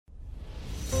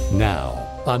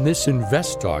Now, on this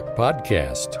Invest Talk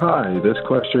podcast. Hi, this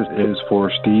question is for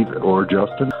Steve or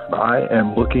Justin. I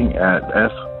am looking at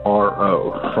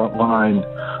FRO, Frontline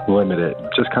Limited.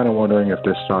 Just kind of wondering if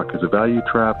this stock is a value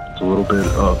trap. It's a little bit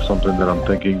of something that I'm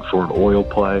thinking for an oil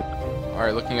play. All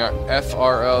right, looking at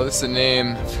FRO, this is a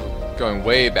name going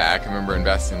way back. I remember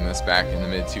investing in this back in the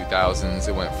mid-2000s.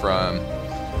 It went from,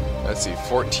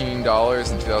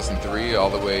 $14 in 2003 all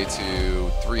the way to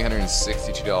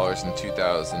 $362 in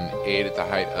 2008 at the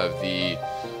height of the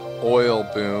oil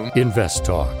boom. Invest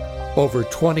Talk. Over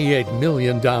 28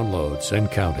 million downloads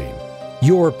and counting.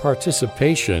 Your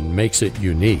participation makes it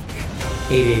unique.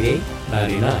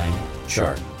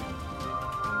 888-99-CHART.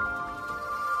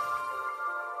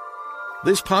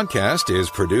 This podcast is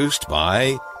produced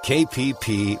by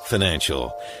KPP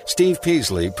Financial. Steve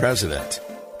Peasley, President.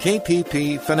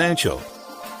 KPP Financial.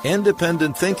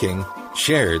 Independent thinking,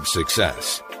 shared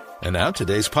success. And now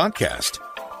today's podcast.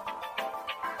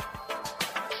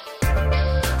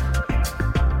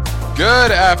 Good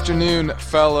afternoon,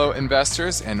 fellow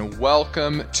investors, and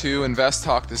welcome to Invest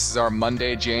Talk. This is our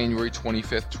Monday, January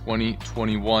 25th,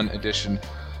 2021 edition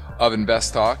of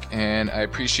Invest Talk, and I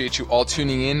appreciate you all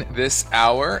tuning in this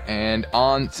hour. And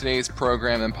on today's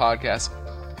program and podcast,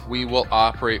 we will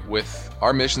operate with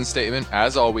our mission statement,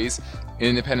 as always,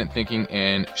 independent thinking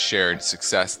and shared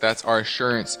success. That's our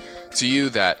assurance to you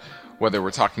that whether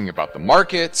we're talking about the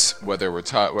markets, whether we're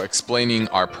explaining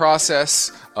our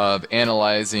process of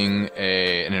analyzing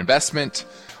an investment,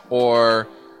 or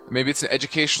maybe it's an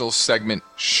educational segment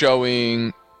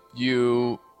showing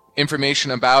you information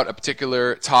about a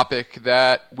particular topic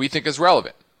that we think is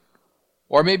relevant.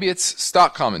 Or maybe it's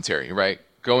stock commentary, right?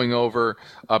 Going over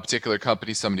a particular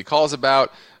company somebody calls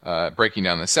about, breaking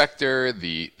down the sector,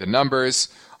 the numbers.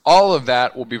 All of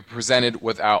that will be presented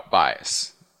without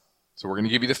bias. So we're going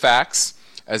to give you the facts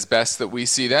as best that we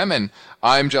see them. And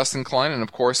I'm Justin Klein, and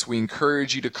of course, we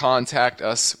encourage you to contact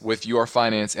us with your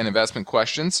finance and investment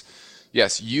questions.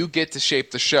 Yes, you get to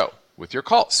shape the show with your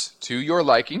calls to your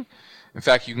liking. In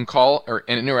fact, you can call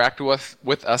and interact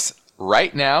with us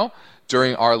right now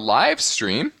during our live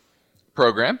stream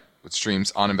program, which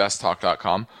streams on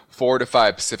investtalk.com, 4 to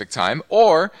 5 Pacific time,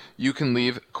 or you can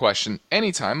leave a question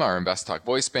anytime, our Invest Talk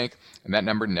voice bank, and that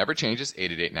number never changes,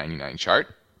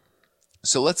 888-99-CHART.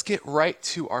 So let's get right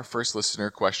to our first listener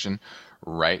question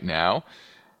right now.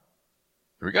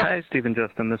 Here we go. Hi, Steve and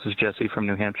Justin. This is Jesse from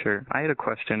New Hampshire. I had a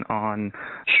question on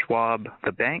Schwab,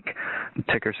 the bank,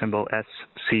 ticker symbol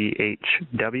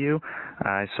SCHW.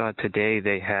 I saw today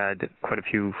they had quite a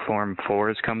few Form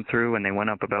 4s come through, and they went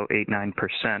up about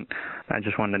 8-9%. I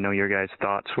just wanted to know your guys'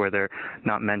 thoughts where they're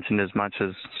not mentioned as much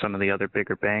as some of the other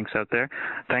bigger banks out there.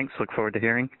 Thanks. Look forward to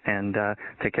hearing, and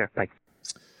take care. Bye.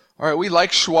 All right, we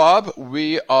like Schwab.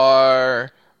 We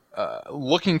are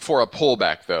looking for a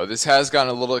pullback, though. This has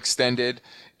gotten a little extended.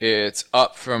 It's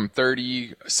up from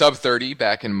sub 30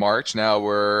 back in March. Now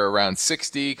we're around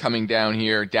 60, coming down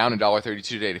here, down $1.32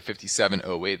 today to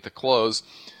 57.08 at the close.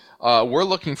 We're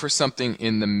looking for something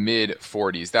in the mid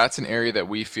 40s. That's an area that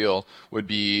we feel would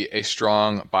be a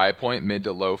strong buy point, mid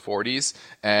to low 40s,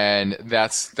 and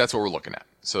that's what we're looking at.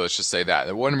 So let's just say that.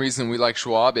 The one reason we like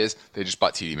Schwab is they just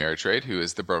bought TD Ameritrade, who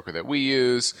is the broker that we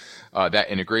use. That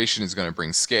integration is going to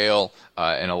bring scale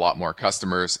and a lot more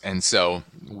customers. And so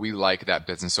we like that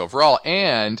business overall.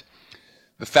 And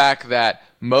the fact that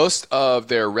most of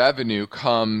their revenue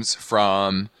comes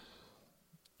from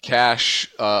cash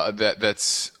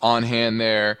that's on hand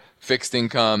there, fixed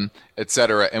income,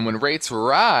 etc. And when rates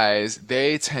rise,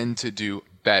 they tend to do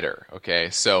better. Okay,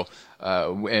 so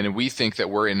and we think that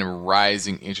we're in a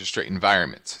rising interest rate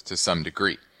environment to some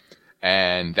degree,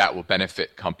 and that will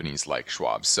benefit companies like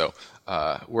Schwab. So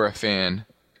we're a fan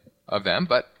of them,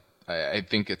 but I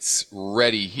think it's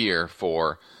ready here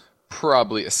for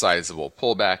probably a sizable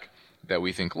pullback that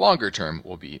we think longer term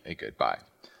will be a good buy.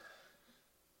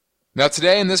 Now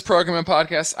today in this program and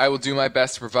podcast, I will do my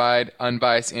best to provide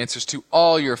unbiased answers to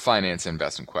all your finance and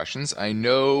investment questions. I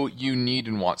know you need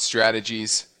and want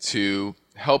strategies to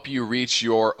help you reach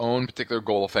your own particular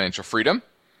goal of financial freedom,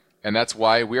 and that's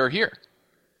why we are here.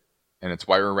 And it's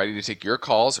why we're ready to take your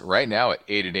calls right now at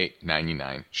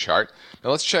 888-99-CHART.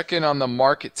 Now let's check in on the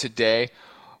market today.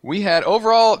 We had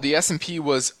overall, the S&P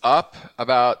was up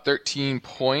about 13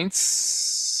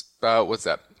 points, about,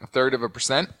 a third of a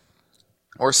percent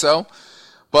or so.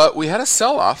 But we had a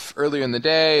sell-off earlier in the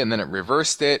day, and then it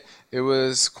reversed it. It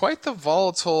was quite the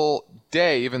volatile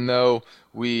day, even though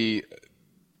we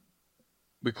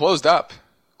closed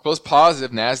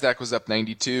positive. NASDAQ was up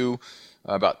 92,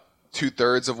 about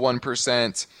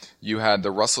 2/3%. You had the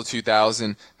Russell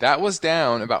 2000. That was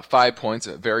down about 5 points,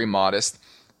 very modest.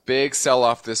 big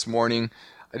sell-off this morning.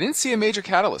 I didn't see a major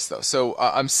catalyst, though. So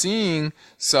I'm seeing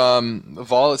some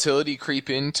volatility creep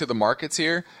into the markets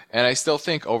here, and I still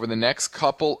think over the next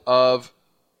couple of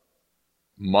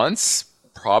months,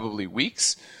 probably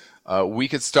weeks, we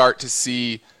could start to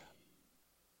see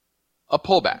a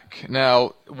pullback.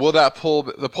 Now, will the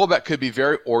pullback could be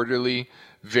very orderly,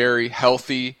 very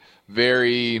healthy,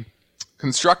 very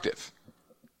constructive,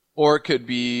 or it could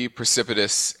be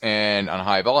precipitous and on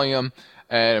high volume.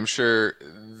 And I'm sure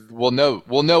we'll know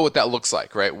what that looks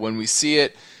like, right? When we see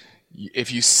it,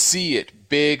 if you see it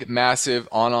big, massive,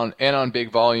 on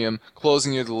big volume,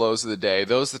 closing near the lows of the day,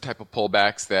 those are the type of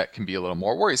pullbacks that can be a little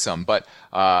more worrisome. But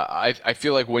I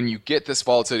feel like when you get this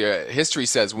volatility, history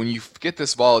says when you get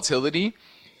this volatility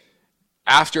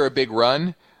after a big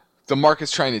run, the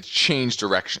market's trying to change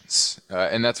directions.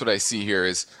 And that's what I see here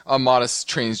is a modest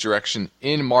change direction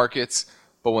in markets.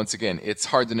 But once again, it's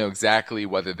hard to know exactly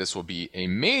whether this will be a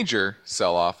major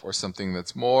sell-off or something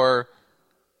that's more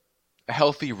a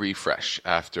healthy refresh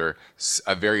after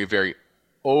a very, very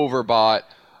overbought.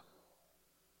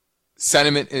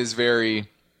 Sentiment is very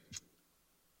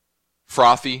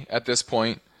frothy at this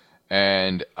point,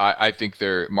 and I think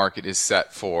their market is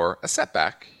set for a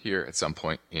setback here at some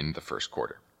point in the first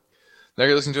quarter. Now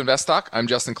you're listening to Invest Talk. I'm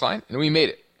Justin Klein, and we made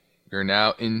it. We're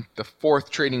now in the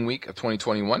fourth trading week of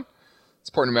 2021. It's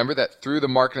important to remember that through the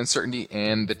market uncertainty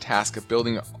and the task of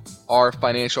building our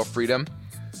financial freedom,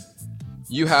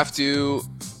 you have to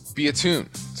be attuned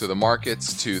to the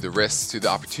markets, to the risks, to the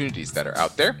opportunities that are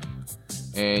out there.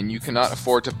 And you cannot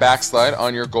afford to backslide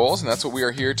on your goals, and that's what we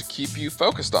are here to keep you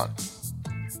focused on.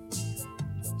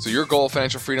 So your goal of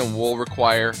financial freedom will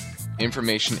require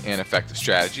information and effective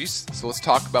strategies. So let's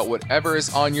talk about whatever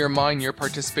is on your mind. Your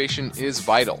participation is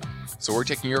vital. So we're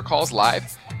taking your calls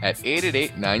live at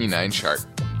 888-99-CHART.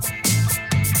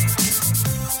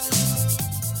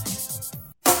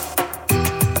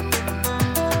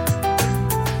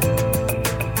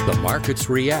 The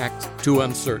markets react to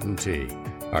uncertainty.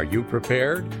 Are you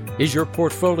prepared? Is your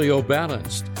portfolio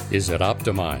balanced? Is it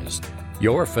optimized?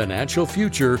 Your financial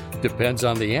future depends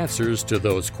on the answers to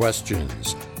those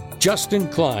questions. Justin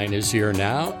Klein is here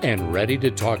now and ready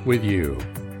to talk with you.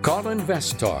 Call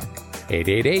Invest Talk,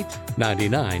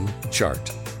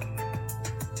 888-99-CHART.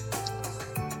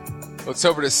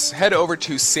 Let's head over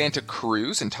to Santa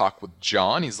Cruz and talk with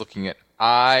John. He's looking at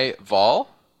IVOL.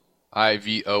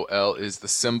 IVOL is the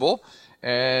symbol.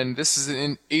 And this is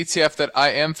an ETF that I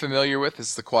am familiar with. This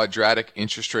is the Quadratic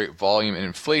Interest Rate Volume and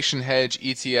Inflation Hedge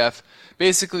ETF.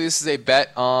 Basically, this is a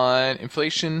bet on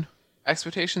inflation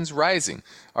expectations rising.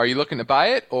 Are you looking to buy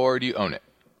it or do you own it?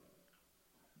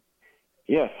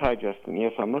 Yes. Hi, Justin.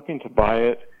 Yes, I'm looking to buy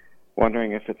it,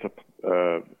 wondering if it's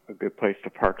a good place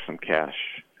to park some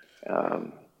cash.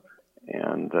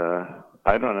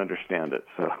 I don't understand it,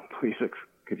 so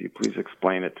could you please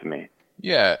explain it to me?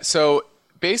 Yeah, so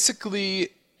basically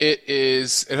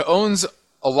it owns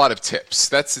a lot of TIPS.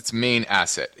 That's its main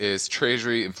asset, is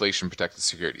Treasury Inflation Protected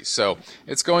Securities. So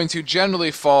it's going to generally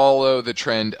follow the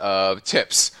trend of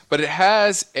TIPS, but it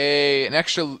has an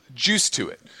extra juice to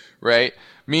it, right?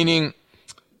 Meaning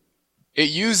it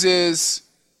uses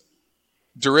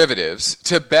derivatives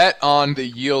to bet on the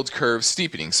yield curve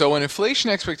steepening. So when inflation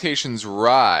expectations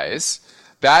rise,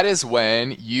 that is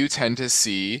when you tend to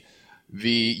see the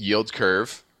yield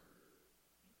curve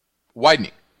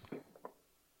widening,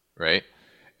 right?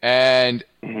 And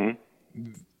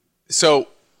so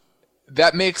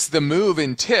that makes the move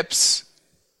in TIPS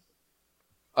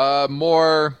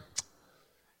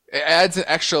it adds an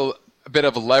extra bit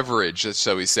of leverage,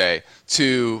 shall we say,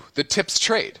 to the TIPS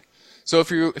trade. So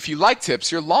if you like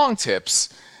TIPS, you're long TIPS,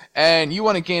 and you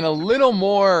want to gain a little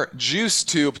more juice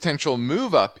to a potential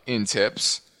move up in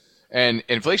TIPS and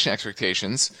inflation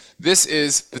expectations, this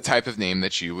is the type of name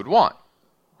that you would want,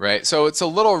 right? So it's a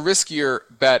little riskier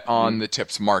bet on the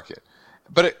TIPS market,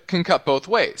 but it can cut both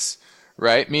ways,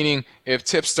 right? Meaning if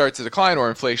TIPS start to decline or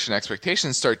inflation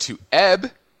expectations start to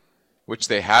ebb, which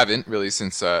they haven't really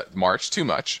since March too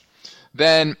much,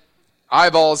 then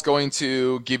IVOL is going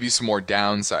to give you some more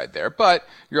downside there, but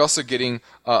you're also getting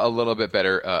a little bit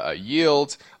better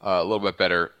yield, a little bit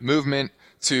better movement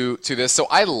to this. So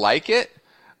I like it.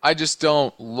 I just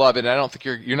don't love it. I don't think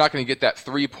you're not going to get that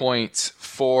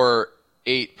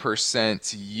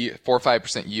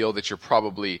 3.48%, yield that you're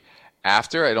probably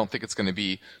after. I don't think it's going to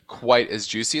be quite as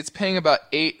juicy. It's paying about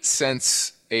 8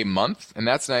 cents a month, and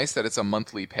that's nice that it's a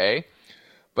monthly pay.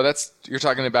 But you're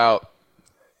talking about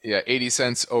 80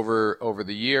 cents over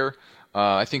the year.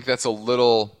 I think that's a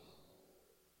little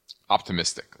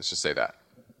optimistic. Let's just say that.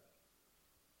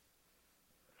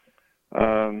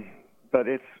 but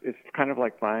it's kind of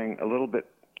like buying a little bit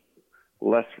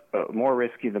less, more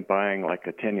risky than buying like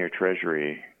a 10-year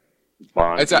Treasury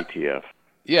bond ETF.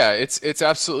 Yeah, it's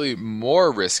absolutely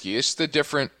more risky. It's just a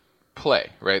different play,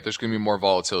 right? There's going to be more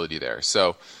volatility there.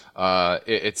 So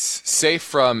it's safe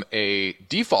from a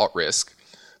default risk,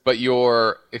 but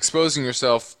you're exposing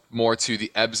yourself more to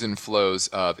the ebbs and flows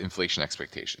of inflation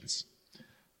expectations.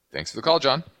 Thanks for the call,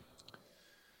 John.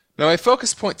 Now, my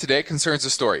focus point today concerns a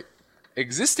story.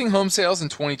 Existing home sales in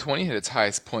 2020 hit its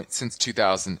highest point since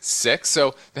 2006.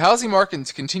 So the housing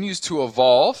market continues to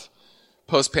evolve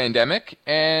post-pandemic,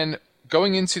 and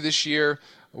going into this year,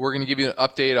 we're going to give you an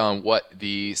update on what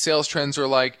the sales trends are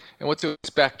like and what to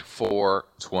expect for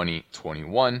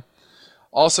 2021.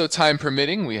 Also, time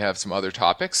permitting, we have some other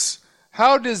topics.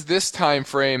 How does this time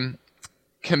frame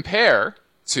compare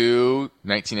to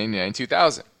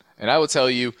 1999-2000? And I will tell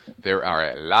you there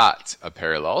are a lot of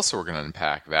parallels, so we're going to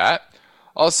unpack that.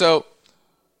 Also,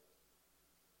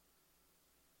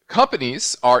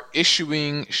 companies are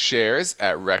issuing shares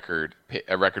at record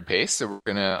pace, so we're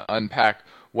going to unpack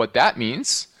what that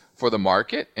means for the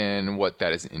market and what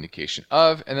that is an indication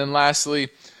of. And then lastly,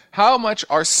 how much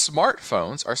are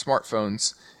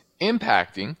smartphones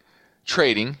impacting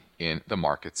trading in the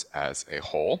markets as a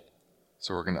whole?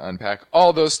 So we're going to unpack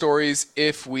all those stories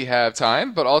if we have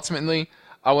time, but ultimately,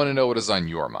 I want to know what is on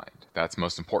your mind. That's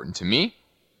most important to me.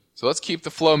 So let's keep the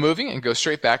flow moving and go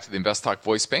straight back to the InvestTalk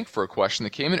voice bank for a question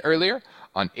that came in earlier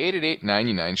on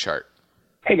 888-99-CHART.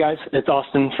 Hey guys, it's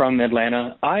Austin from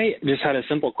Atlanta. I just had a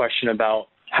simple question about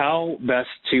how best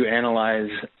to analyze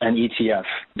an ETF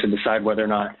to decide whether or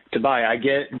not to buy. I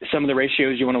get some of the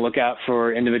ratios you want to look at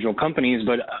for individual companies,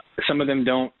 but some of them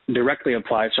don't directly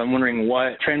apply. So I'm wondering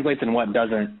what translates and what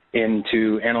doesn't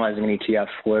into analyzing an ETF.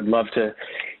 Would love to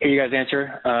hear you guys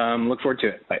answer. Look forward to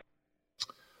it. Bye.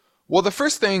 Well, the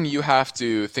first thing you have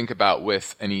to think about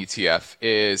with an ETF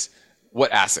is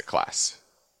what asset class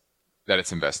that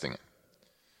it's investing in,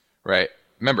 right?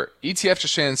 Remember, ETF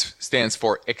just stands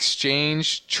for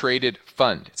Exchange Traded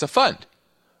Fund. It's a fund,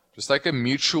 just like a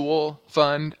mutual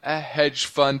fund, a hedge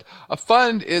fund. A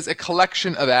fund is a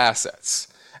collection of assets,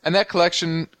 and that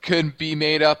collection could be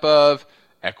made up of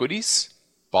equities,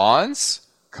 bonds,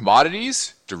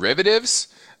 commodities,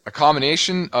 derivatives, a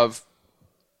combination of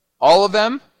all of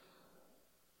them,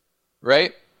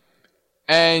 right?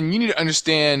 And you need to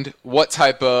understand what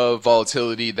type of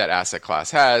volatility that asset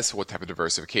class has, what type of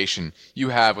diversification you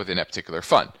have within a particular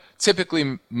fund.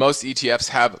 Typically, most ETFs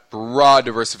have broad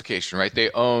diversification, right?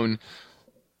 They own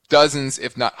dozens,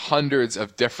 if not hundreds,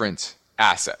 of different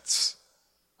assets,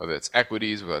 whether it's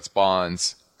equities, whether it's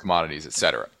bonds, commodities,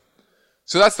 etc.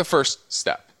 So that's the first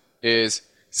step, is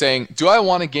saying, do I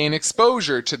want to gain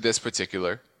exposure to this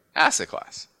particular asset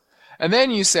class? And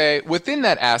then you say, within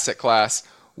that asset class,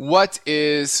 what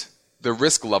is the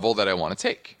risk level that I want to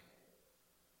take?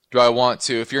 Do I want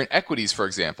to, if you're in equities, for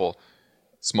example,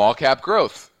 small cap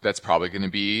growth, that's probably going to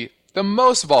be the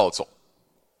most volatile.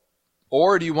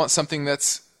 Or do you want something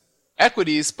that's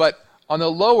equities, but on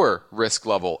the lower risk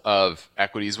level of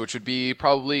equities, which would be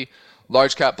probably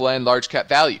large cap blend, large cap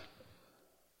value?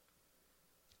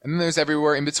 And then there's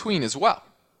everywhere in between as well.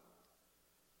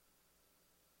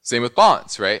 Same with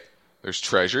bonds, right? There's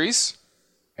treasuries,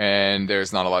 and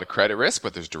there's not a lot of credit risk,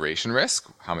 but there's duration risk.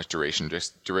 How much duration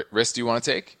risk do you want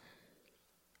to take?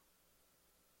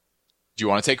 Do you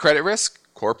want to take credit risk,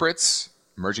 corporates,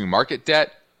 emerging market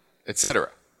debt, etc.?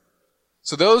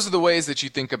 So those are the ways that you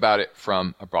think about it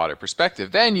from a broader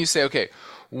perspective. Then you say, okay,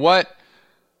 what's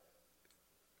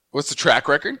the track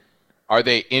record? Are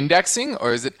they indexing,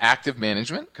 or is it active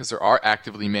management? Because there are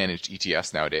actively managed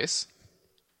ETFs nowadays.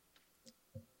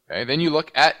 Okay, then you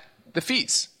look at the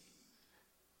fees.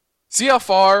 See how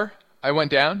far I went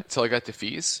down until I got to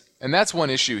fees? And that's one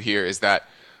issue here, is that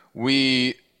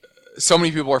so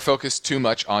many people are focused too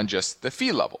much on just the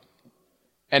fee level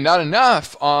and not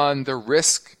enough on the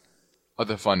risk of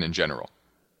the fund in general.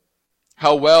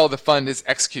 How well the fund is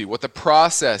executed, what the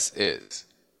process is.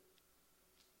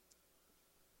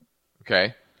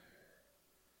 Okay?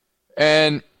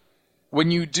 And when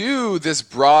you do this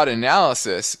broad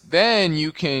analysis, then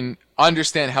you can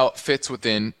understand how it fits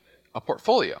within a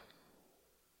portfolio.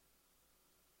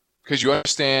 Because you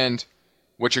understand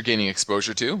what you're gaining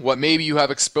exposure to, what maybe you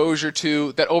have exposure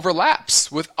to that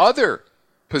overlaps with other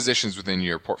positions within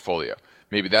your portfolio.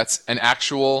 Maybe that's an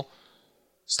actual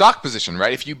stock position,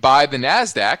 right? If you buy the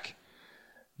NASDAQ,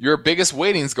 your biggest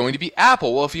weighting is going to be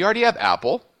Apple. Well, if you already have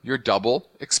Apple, you're double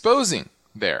exposing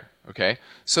there, okay?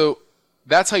 So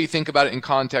that's how you think about it in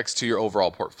context to your overall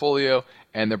portfolio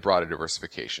and the broader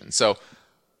diversification. So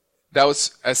that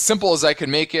was as simple as I could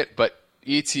make it, but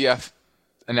ETF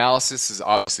analysis is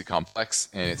obviously complex,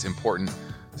 and it's important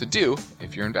to do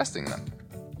if you're investing in them.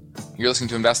 You're listening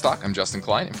to Invest Talk. I'm Justin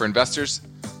Klein, and for investors,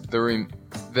 the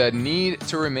need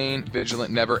to remain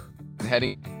vigilant never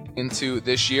heading into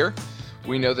this year.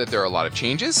 We know that there are a lot of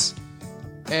changes,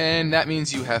 and that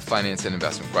means you have finance and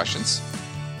investment questions.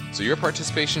 So your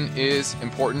participation is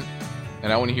important,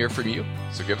 and I want to hear from you.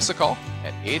 So give us a call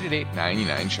at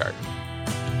 888-99-CHART.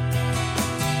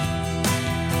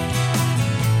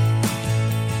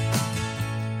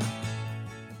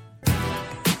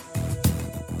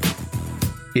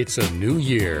 It's a new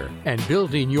year, and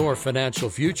building your financial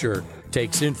future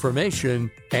takes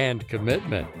information and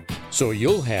commitment. So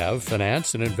you'll have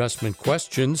finance and investment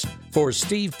questions for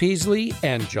Steve Peasley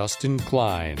and Justin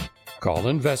Klein. Call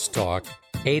Invest Talk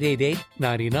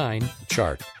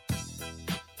 888-99-CHART.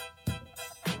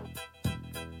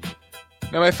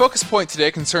 Now, my focus point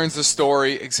today concerns the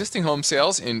story existing home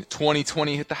sales in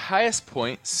 2020 hit the highest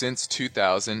point since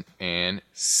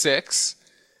 2006.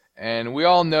 And we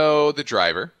all know the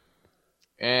driver.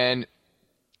 And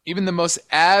even the most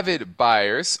avid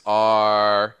buyers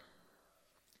are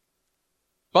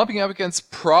bumping up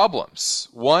against problems.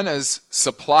 One is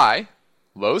supply,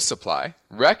 low supply,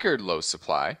 record low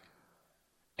supply,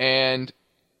 and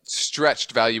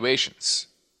stretched valuations,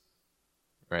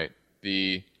 right?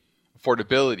 The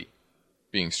affordability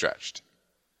being stretched.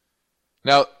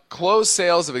 Now, closed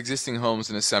sales of existing homes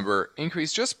in December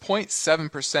increased just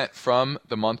 0.7% from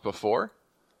the month before,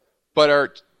 but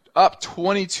are up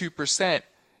 22%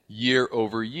 year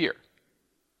over year.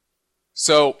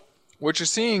 So what you're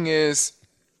seeing is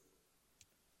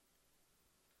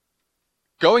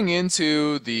going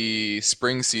into the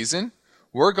spring season,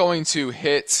 we're going to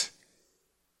hit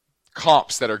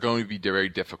comps that are going to be very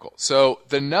difficult. So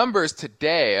the numbers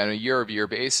today on a year-over-year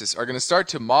basis are going to start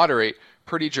to moderate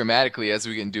pretty dramatically as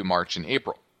we get into March and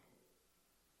April.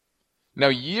 Now,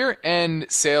 year-end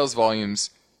sales volumes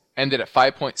ended at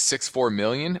 5.64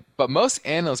 million, but most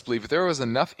analysts believe if there was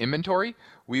enough inventory,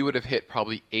 we would have hit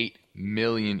probably 8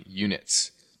 million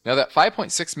units. Now, that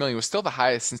 5.6 million was still the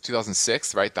highest since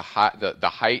 2006, right? The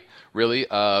height, really,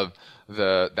 of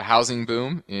the housing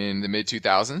boom in the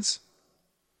mid-2000s.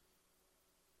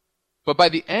 But by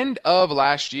the end of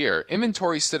last year,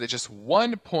 inventory stood at just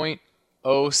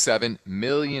 1.07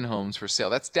 million homes for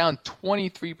sale. That's down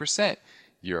 23%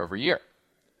 year over year.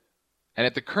 And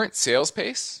at the current sales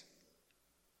pace,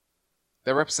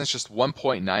 that represents just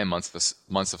 1.9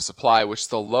 months of supply, which is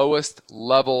the lowest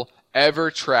level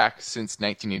ever tracked since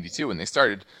 1982 when they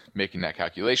started making that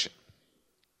calculation.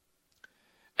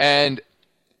 And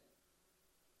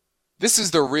this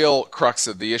is the real crux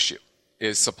of the issue,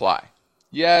 is supply.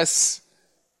 Yes,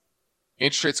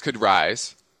 interest rates could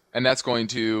rise, and that's going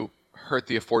to hurt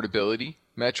the affordability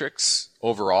metrics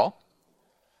overall.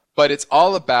 But it's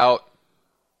all about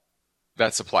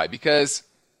that supply, because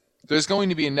there's going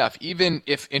to be enough. Even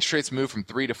if interest rates move from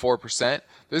 3 to 4%,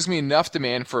 there's going to be enough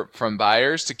demand from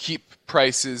buyers to keep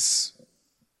prices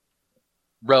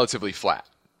relatively flat.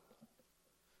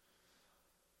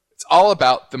 It's all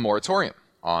about the moratorium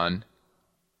on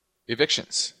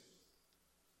evictions.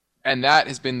 And that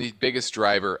has been the biggest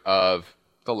driver of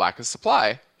the lack of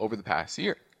supply over the past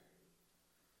year.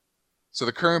 So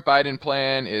the current Biden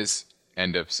plan is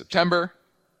end of September.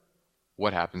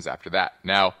 What happens after that?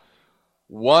 Now,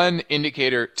 one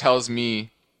indicator tells me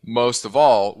most of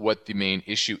all what the main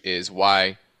issue is,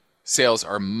 why sales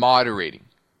are moderating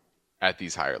at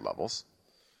these higher levels.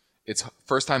 It's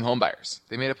first-time home buyers.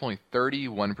 They made up only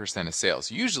 31% of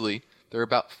sales. Usually, they're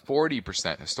about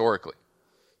 40% historically.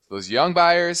 Those young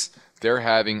buyers, they're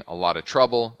having a lot of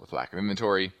trouble with lack of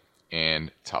inventory and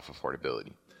tough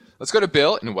affordability. Let's go to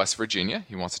Bill in West Virginia.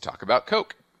 He wants to talk about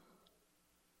Coke.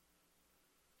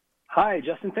 Hi,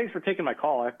 Justin. Thanks for taking my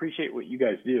call. I appreciate what you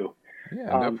guys do. Yeah,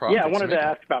 no problem. I wanted to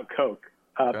ask about Coke.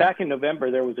 Okay. Back in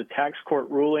November, there was a tax court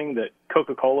ruling that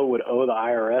Coca-Cola would owe the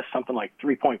IRS something like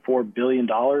 $3.4 billion,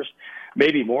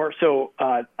 maybe more. So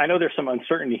I know there's some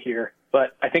uncertainty here,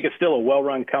 but I think it's still a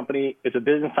well-run company. It's a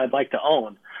business I'd like to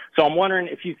own. So I'm wondering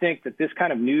if you think that this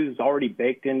kind of news is already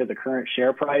baked into the current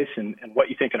share price and what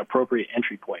you think an appropriate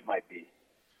entry point might be.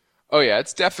 Oh, yeah,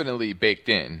 it's definitely baked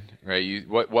in, right?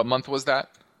 What month was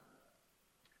that?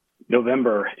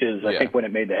 November is, I think, when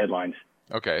it made the headlines.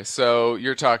 Okay, so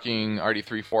you're talking already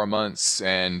 3-4 months,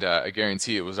 and I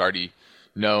guarantee it was already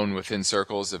known within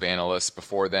circles of analysts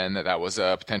before then that was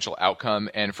a potential outcome.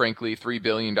 And frankly, $3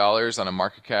 billion on a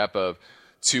market cap of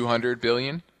 $200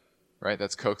 billion, right?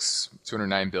 That's Coke's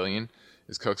 $209 billion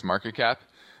is Coke's market cap.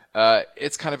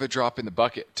 It's kind of a drop in the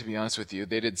bucket, to be honest with you.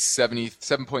 They did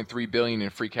 $77.3 billion in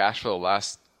free cash flow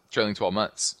last trailing 12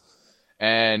 months.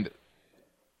 And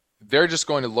they're just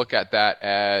going to look at that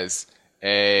as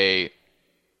a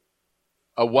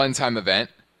one-time event,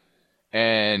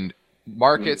 and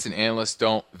markets and analysts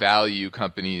don't value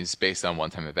companies based on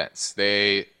one-time events.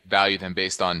 They value them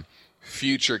based on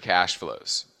future cash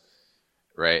flows,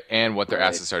 right? And what their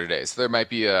assets are today. So there might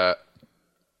be a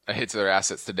hit to their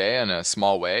assets today in a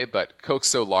small way, but Coke's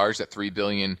so large that $3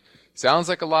 billion sounds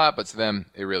like a lot, but to them,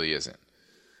 it really isn't.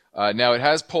 Now, it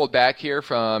has pulled back here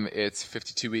from its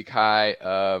 52-week high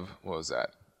of, what was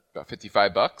that, about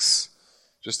 $55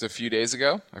 just a few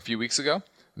weeks ago.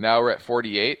 Now we're at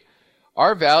 48.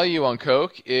 Our value on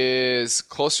Coke is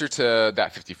closer to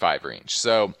that 55 range.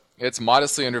 So it's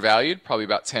modestly undervalued, probably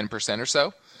about 10% or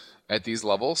so at these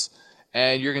levels.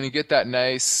 And you're going to get that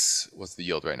nice, what's the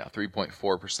yield right now?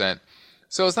 3.4%.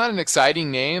 So it's not an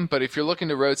exciting name, but if you're looking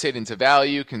to rotate into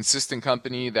value, consistent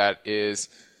company that is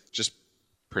just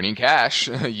printing cash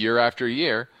year after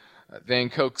year, then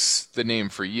Coke's the name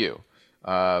for you.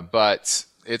 But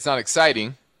it's not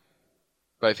exciting,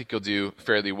 but I think you'll do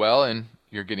fairly well, and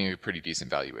you're getting a pretty decent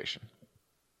valuation.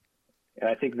 Yeah,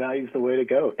 I think value's the way to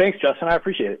go. Thanks, Justin. I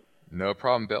appreciate it. No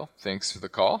problem, Bill. Thanks for the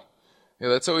call. Yeah,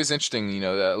 that's always interesting.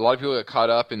 That a lot of people get caught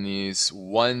up in these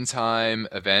one-time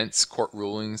events, court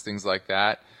rulings, things like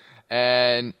that.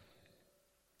 And,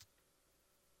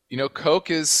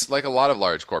 Coke is like a lot of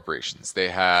large corporations. They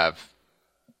have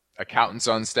accountants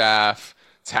on staff,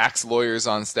 tax lawyers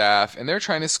on staff, and they're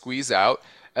trying to squeeze out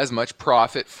as much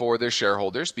profit for their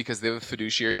shareholders because they have a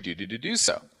fiduciary duty to do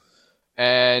so.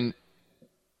 And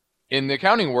in the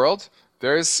accounting world,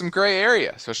 there's some gray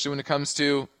area, especially when it comes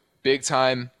to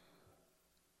big-time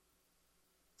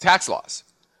tax laws.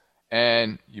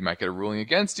 And you might get a ruling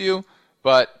against you,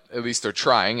 but at least they're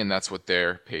trying, and that's what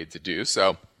they're paid to do.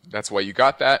 So that's why you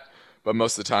got that. But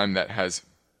most of the time, that has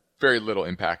very little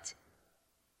impact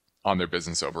on their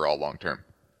business overall long term.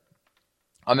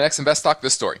 On the next Invest Talk,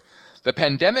 this story. The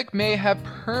pandemic may have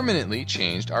permanently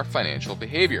changed our financial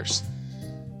behaviors.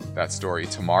 That story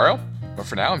tomorrow. But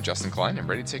for now, I'm Justin Klein. I'm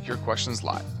ready to take your questions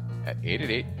live at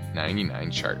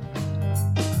 888-99-CHART.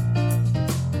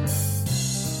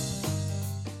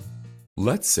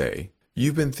 Let's say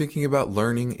you've been thinking about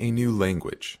learning a new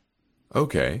language.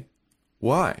 Okay,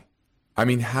 why? I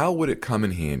mean, how would it come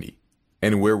in handy?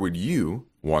 And where would you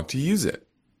want to use it?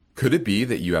 Could it be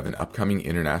that you have an upcoming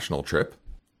international trip?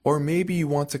 Or maybe you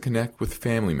want to connect with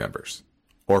family members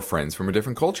or friends from a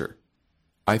different culture.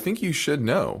 I think you should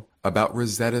know about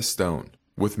Rosetta Stone.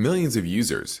 With millions of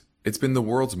users, it's been the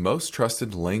world's most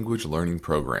trusted language learning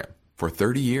program for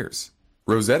 30 years.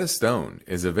 Rosetta Stone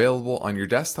is available on your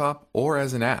desktop or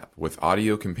as an app with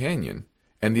Audio Companion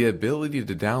and the ability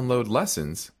to download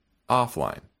lessons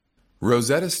offline.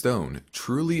 Rosetta Stone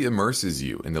truly immerses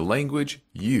you in the language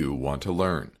you want to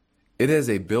learn. It has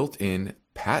a built-in,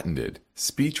 patented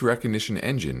speech recognition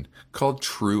engine called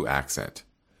True Accent.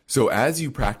 So as you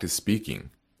practice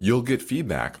speaking, you'll get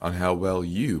feedback on how well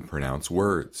you pronounce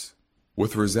words.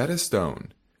 With Rosetta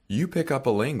Stone, you pick up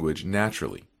a language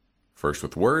naturally, first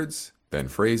with words, then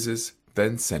phrases,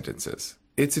 then sentences.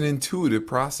 It's an intuitive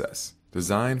process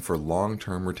designed for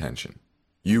long-term retention.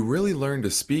 You really learn to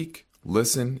speak,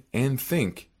 listen, and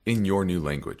think in your new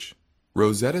language.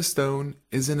 Rosetta Stone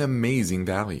is an amazing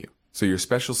value, so your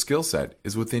special skill set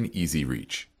is within easy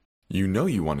reach. You know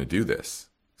you want to do this,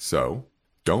 so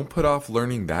don't put off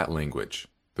learning that language.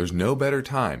 There's no better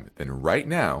time than right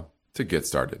now to get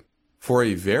started. For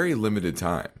a very limited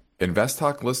time,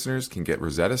 InvestTalk listeners can get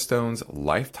Rosetta Stone's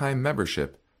lifetime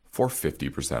membership for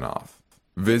 50% off.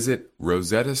 Visit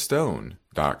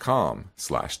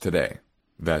rosettastone.com/today.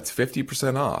 That's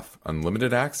 50% off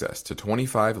unlimited access to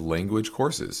 25 language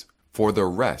courses for the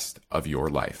rest of your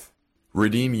life.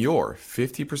 Redeem your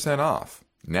 50% off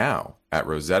now at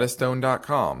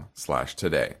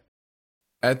rosettastone.com/today.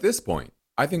 At this point,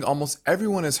 I think almost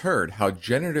everyone has heard how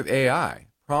generative AI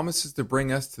promises to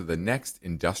bring us to the next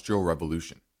industrial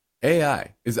revolution.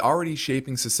 AI is already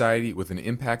shaping society with an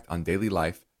impact on daily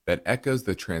life that echoes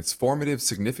the transformative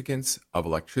significance of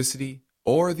electricity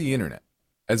or the internet.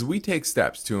 As we take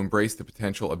steps to embrace the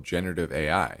potential of generative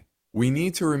AI, we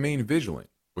need to remain vigilant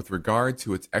with regard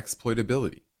to its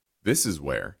exploitability. This is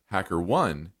where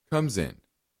HackerOne comes in.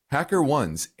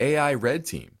 HackerOne's AI Red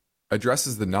Team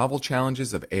addresses the novel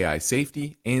challenges of AI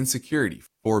safety and security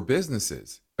for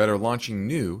businesses that are launching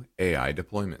new AI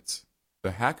deployments.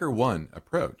 The HackerOne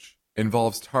approach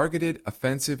involves targeted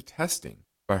offensive testing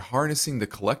by harnessing the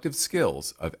collective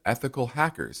skills of ethical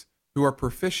hackers who are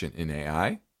proficient in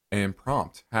AI and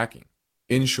prompt hacking.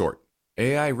 In short,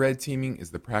 AI red teaming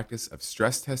is the practice of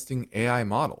stress testing AI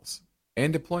models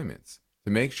and deployments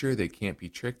to make sure they can't be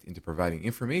tricked into providing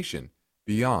information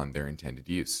beyond their intended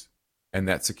use. and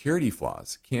that security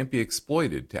flaws can't be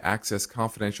exploited to access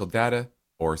confidential data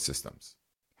or systems.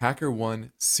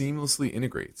 HackerOne seamlessly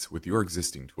integrates with your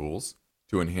existing tools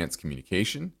to enhance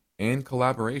communication and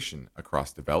collaboration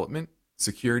across development,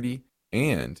 security,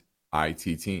 and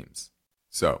IT teams.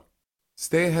 So,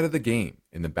 stay ahead of the game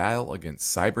in the battle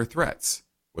against cyber threats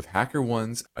with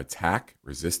HackerOne's attack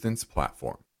resistance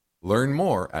platform. Learn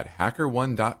more at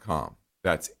hackerone.com.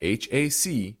 That's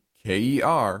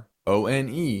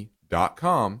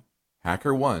HackerOne.com,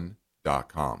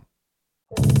 hackerone.com.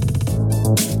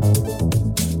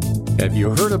 Have you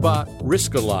heard about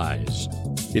Riskalyze?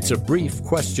 It's a brief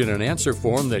question and answer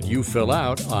form that you fill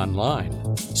out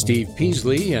online. Steve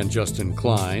Peasley and Justin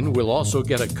Klein will also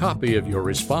get a copy of your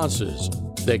responses.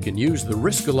 They can use the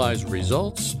Riskalyze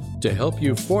results to help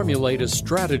you formulate a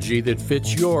strategy that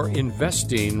fits your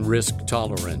investing risk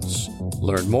tolerance.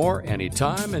 Learn more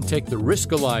anytime and take the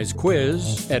Riskalyze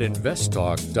quiz at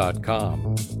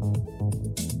investtalk.com.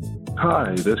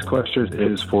 Hi, this question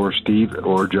is for Steve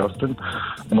or Justin.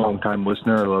 Long-time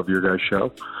listener, I love your guys'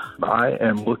 show. I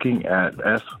am looking at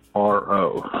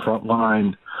FRO,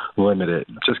 Frontline Limited.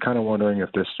 Just kind of wondering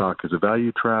if this stock is a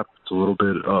value trap. It's a little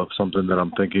bit of something that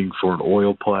I'm thinking for an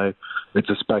oil play. It's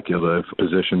a speculative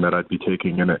position that I'd be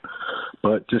taking in it.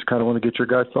 But just kind of want to get your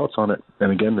guys' thoughts on it.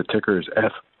 And again, the ticker is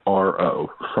FRO,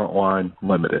 Frontline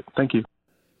Limited. Thank you.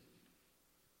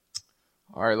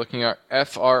 All right, looking at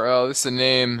FRO, this is a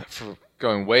name for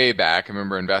going way back. I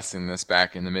remember investing in this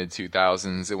back in the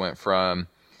mid-2000s. It went from,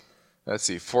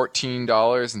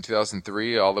 $14 in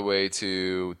 2003 all the way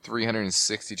to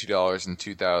 $362 in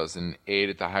 2008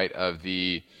 at the height of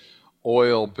the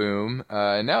oil boom.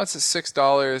 And now it's at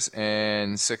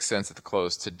 $6.06 at the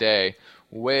close today.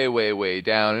 Way, way, way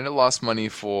down. And it lost money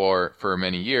for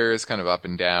many years, kind of up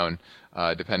and down,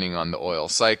 depending on the oil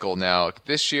cycle. Now,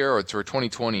 this year, or for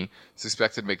 2020, it's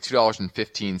expected to make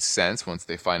 $2.15 once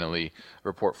they finally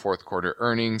report fourth quarter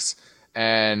earnings,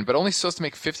 but only supposed to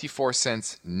make 54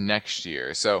 cents next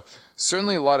year. So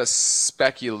certainly a lot of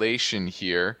speculation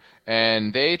here,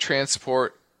 and they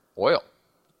transport oil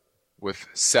with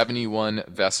 71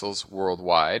 vessels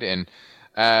worldwide. And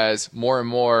as more and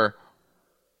more,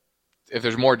 if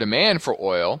there's more demand for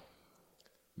oil,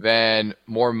 then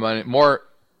more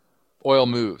oil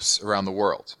moves around the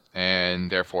world,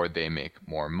 and therefore they make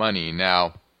more money.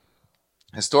 Now,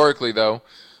 historically, though,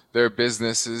 their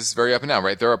business is very up and down,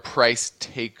 right? They're a price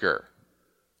taker,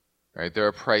 right? They're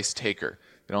a price taker.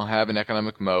 They don't have an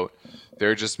economic moat.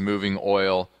 They're just moving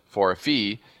oil for a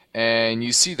fee, and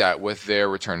you see that with their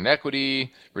return on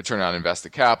equity, return on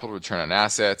invested capital, return on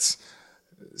assets.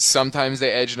 Sometimes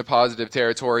they edge into positive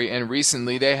territory, and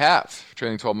recently they have.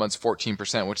 Trailing 12 months,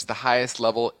 14%, which is the highest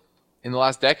level in the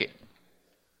last decade.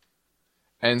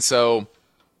 And so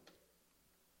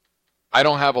I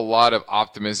don't have a lot of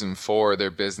optimism for their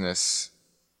business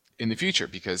in the future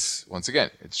because, once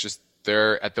again, it's just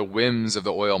they're at the whims of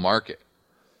the oil market.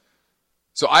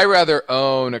 So I rather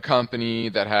own a company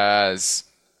that has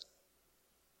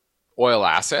oil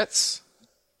assets,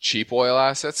 cheap oil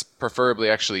assets, preferably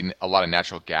actually a lot of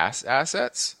natural gas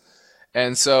assets.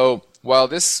 And so while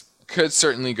this could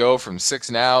certainly go from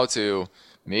 $6 now to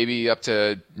maybe up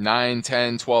to $9,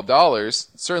 $10, $12,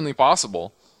 certainly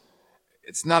possible,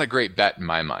 it's not a great bet in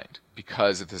my mind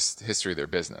because of this history of their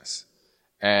business.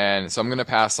 And so I'm going to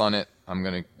pass on it. I'm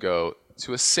going to go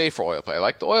to a safer oil play. I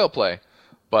like the oil play,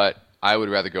 but I would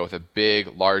rather go with a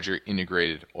big, larger,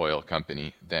 integrated oil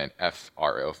company than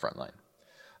FRO Frontline.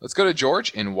 Let's go to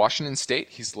George in Washington State.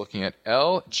 He's looking at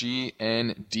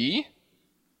LGND.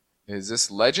 Is this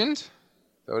Legend? Is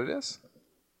that what it is?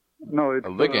 No, it's a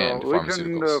Ligand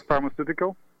Pharmaceuticals.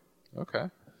 Pharmaceutical. Okay.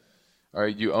 Are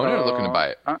you own it or looking to buy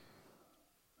it?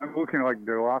 I'm looking like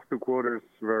their last two quarters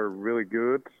were really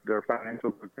good. Their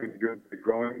financials are pretty good. They're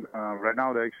growing. Right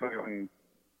now, they're actually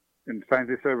in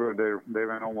Fancy Server, they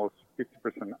went almost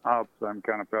 50% up. So I'm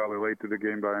kind of fairly late to the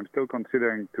game, but I'm still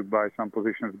considering to buy some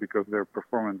positions because their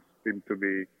performance seems to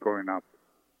be going up.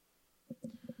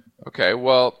 Okay.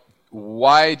 Well,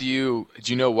 do you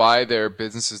know why their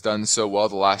business has done so well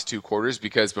the last two quarters?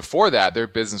 Because before that, their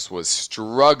business was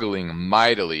struggling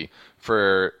mightily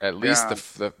for at least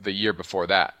the year before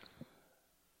that.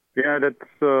 Yeah, that's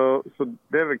so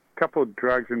they have a couple of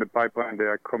drugs in the pipeline. They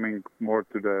are coming more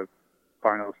to the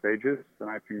final stages, and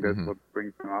I think that's what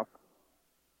brings them up.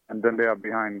 And then they are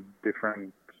behind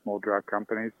different small drug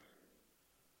companies.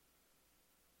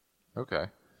 Okay.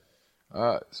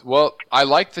 Well, I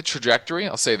like the trajectory.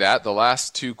 I'll say that. The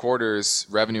last two quarters,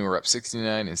 revenue were up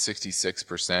 69% and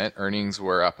 66%. Earnings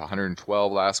were up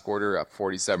 112% last quarter, up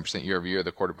 47% year over year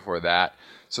the quarter before that.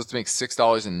 So it's to make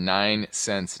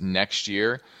 $6.09 next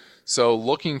year. So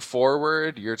looking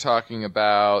forward, you're talking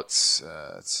about,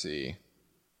 let's see,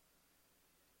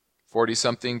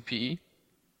 40-something PE.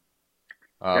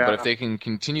 But if they can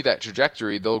continue that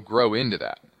trajectory, they'll grow into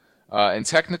that. And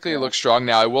technically, it looks strong.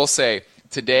 Now, I will say,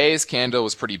 today's candle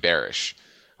was pretty bearish.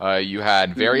 You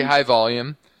had very high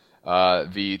volume.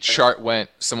 The chart went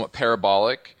somewhat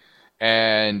parabolic.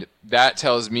 And that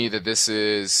tells me that this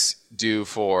is due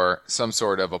for some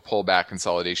sort of a pullback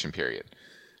consolidation period.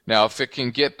 Now, if it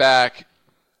can get back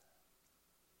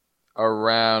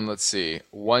around, let's see,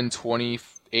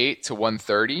 128 to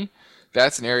 130,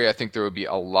 that's an area I think there would be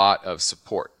a lot of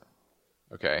support.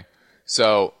 Okay,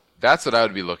 so that's what I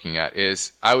would be looking at.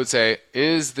 I would say,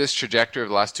 is this trajectory of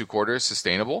the last 2 quarters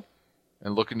sustainable?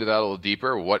 And look into that a little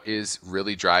deeper. What is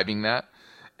really driving that?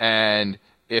 And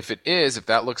if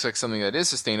that looks like something that is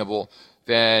sustainable,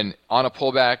 then on a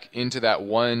pullback into that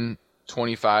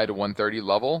 125 to 130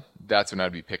 level, that's when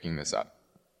I'd be picking this up.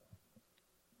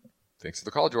 Thanks for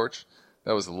the call, George.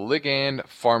 That was Ligand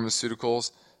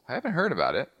Pharmaceuticals. I haven't heard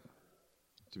about it,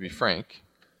 to be frank,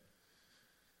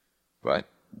 but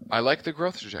I like the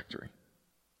growth trajectory.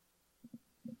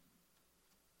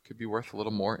 Could be worth a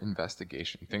little more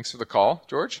investigation. Thanks for the call,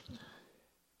 George.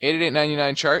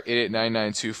 888-99-CHART,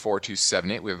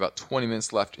 888-992-4278. We have about 20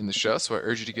 minutes left in the show, so I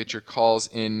urge you to get your calls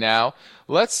in now.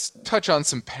 Let's touch on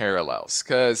some parallels,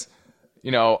 because,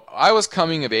 I was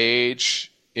coming of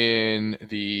age in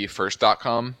the first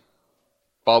 .com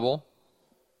bubble.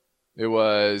 It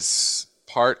was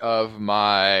part of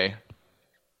my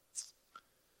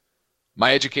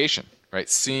education, right?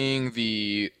 Seeing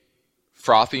the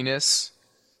frothiness,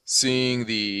 seeing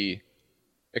the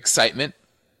excitement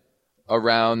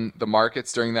around the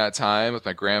markets during that time, with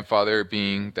my grandfather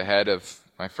being the head of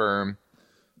my firm,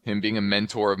 him being a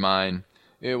mentor of mine.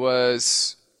 It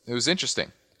was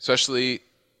interesting, especially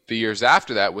the years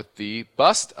after that with the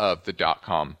bust of the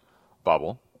 .com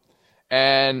bubble.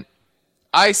 And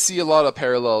I see a lot of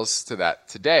parallels to that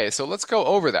today. So let's go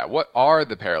over that. What are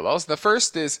the parallels? The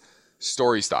first is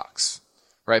story stocks,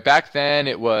 right? Back then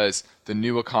it was the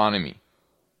new economy.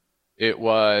 It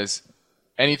was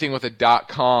anything with a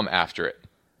 .com after it.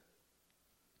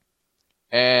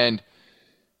 And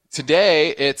today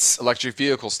it's electric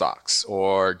vehicle stocks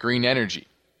or green energy.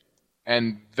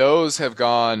 And those have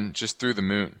gone just through the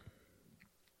moon.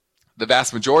 The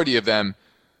vast majority of them,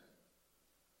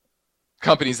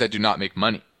 companies that do not make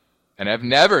money and have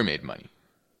never made money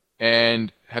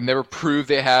and have never proved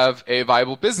they have a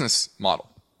viable business model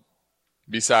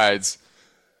besides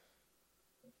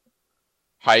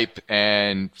hype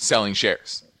and selling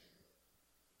shares.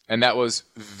 And that was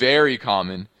very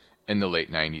common in the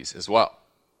late 90s as well.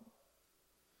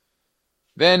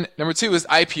 Then number 2 is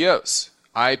IPOs.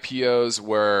 IPOs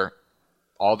were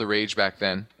all the rage back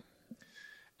then.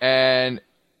 And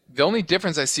the only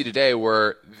difference I see today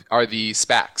are the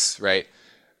SPACs, right?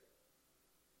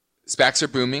 SPACs are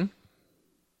booming.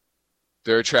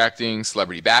 They're attracting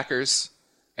celebrity backers.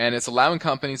 And it's allowing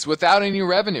companies without any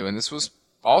revenue, and this was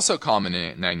also common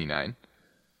in 99,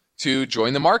 to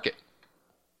join the market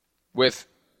with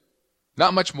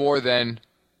not much more than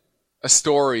a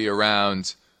story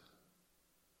around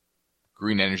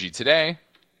green energy today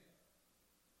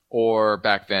or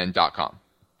back then .com.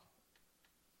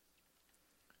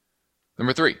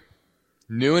 Number 3,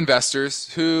 new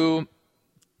investors who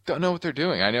don't know what they're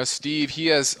doing. I know Steve, he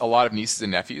has a lot of nieces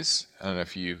and nephews. I don't know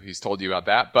if he's told you about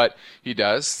that, but he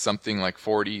does something like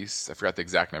 40, I forgot the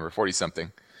exact number, 40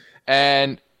 something.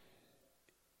 And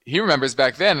he remembers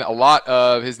back then a lot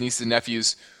of his nieces and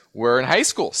nephews were in high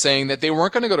school saying that they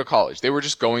weren't going to go to college. They were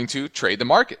just going to trade the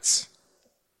markets.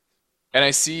 And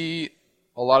I see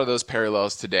a lot of those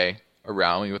parallels today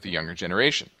around me with the younger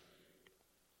generation.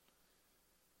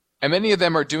 And many of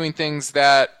them are doing things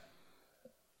that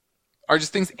are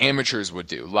just things amateurs would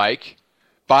do, like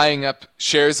buying up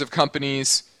shares of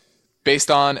companies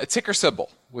based on a ticker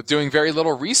symbol with doing very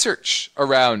little research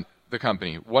around the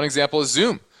company. One example is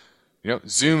Zoom.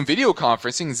 Zoom video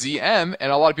conferencing, ZM,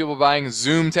 and a lot of people buying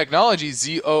Zoom technology,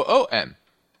 ZOOM.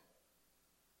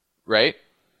 Right?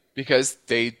 Because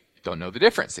they don't know the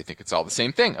difference. They think it's all the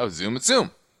same thing. Oh, Zoom, it's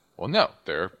Zoom. Well, no.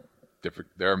 There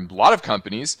are a lot of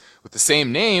companies with the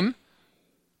same name,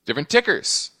 different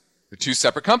tickers. They're two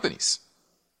separate companies.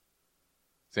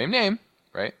 Same name,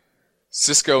 right?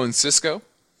 Cisco and Cisco,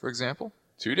 for example,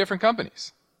 two different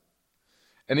companies.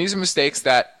 And these are mistakes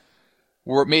that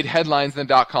were made headlines in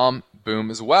the .com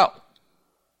boom as well.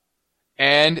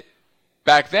 And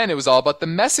back then, it was all about the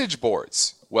message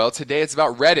boards. Well, today it's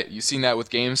about Reddit. You've seen that with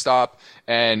GameStop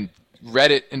and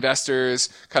Reddit investors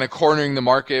kind of cornering the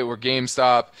market with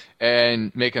GameStop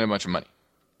and making a bunch of money.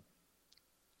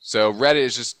 So Reddit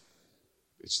is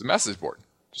it's the message board,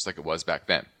 just like it was back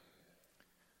then.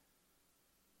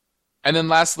 And then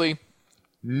lastly,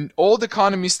 old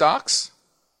economy stocks,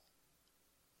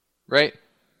 right?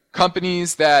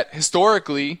 Companies that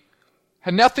historically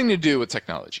had nothing to do with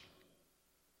technology.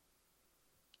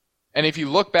 And if you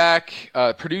look back,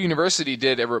 Purdue University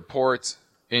did a report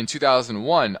in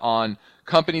 2001 on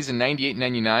companies in 98 and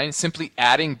 99, simply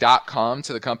adding .com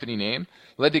to the company name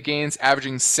led to gains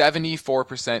averaging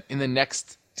 74% in the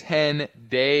next 10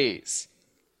 days.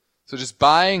 So just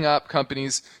buying up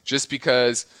companies just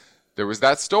because there was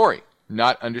that story,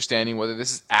 not understanding whether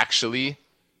this is actually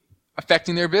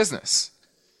affecting their business.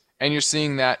 And you're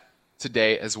seeing that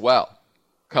today as well.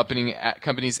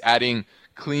 Companies adding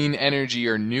clean energy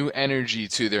or new energy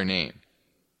to their name.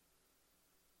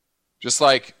 Just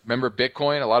like, remember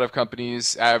Bitcoin? A lot of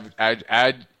companies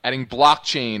adding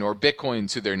blockchain or Bitcoin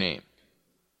to their name.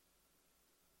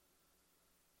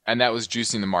 And that was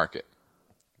juicing the market.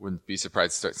 Wouldn't be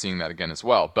surprised to start seeing that again as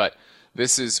well. But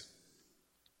this is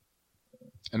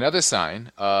another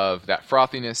sign of that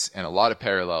frothiness and a lot of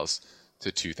parallels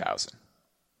to 2000.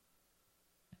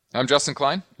 I'm Justin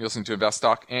Klein. You're listening to Invest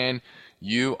Talk, and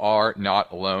you are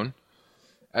not alone.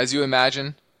 As you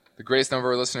imagine, the greatest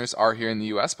number of listeners are here in the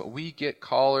U.S., but we get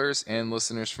callers and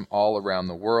listeners from all around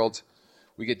the world.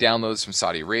 We get downloads from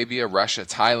Saudi Arabia, Russia,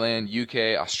 Thailand,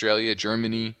 UK, Australia,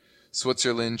 Germany,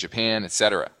 Switzerland, Japan,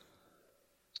 etc.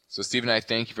 So Steve and I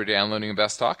thank you for downloading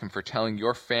Invest Talk and for telling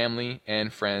your family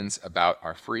and friends about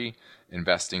our free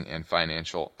investing and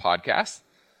financial podcast.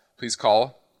 Please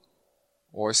call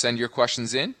or send your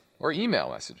questions in or email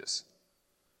messages.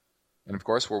 And of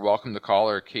course, we're welcome to call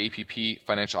our KPP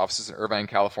financial offices in Irvine,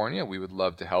 California. We would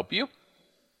love to help you.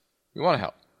 We want to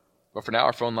help. But for now,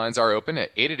 our phone lines are open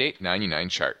at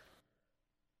 888-99-CHART.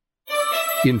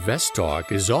 Invest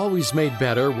Talk is always made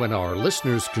better when our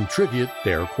listeners contribute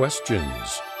their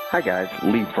questions. Hi guys,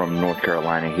 Lee from North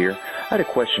Carolina here. I had a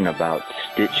question about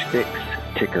Stitch Fix,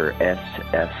 ticker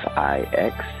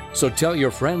SFIX. So tell your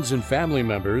friends and family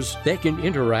members they can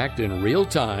interact in real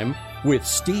time with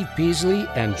Steve Peasley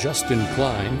and Justin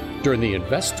Klein during the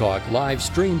Invest Talk live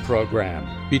stream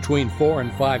program between 4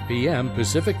 and 5 p.m.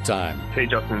 Pacific time. Hey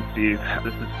Justin and Steve,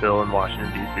 this is Phil in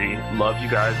Washington, D.C. Love you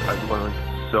guys. I've learned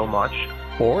so much.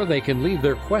 Or they can leave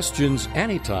their questions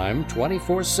anytime,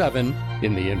 24/7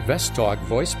 in the Invest Talk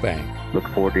voice bank. Look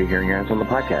forward to hearing yours on the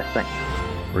podcast. Thanks.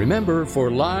 Remember, for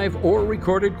live or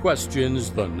recorded questions,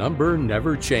 the number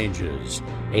never changes.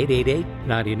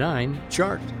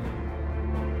 888-99-CHART.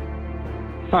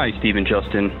 Hi, Steve and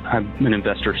Justin. I've been an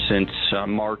investor since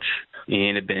March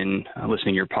and have been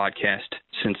listening to your podcast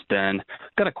since then.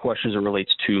 Got a question as it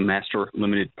relates to master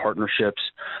limited partnerships.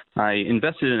 I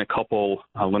invested in a couple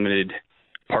limited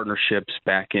partnerships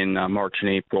back in March and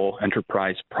April,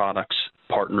 Enterprise Products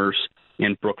Partners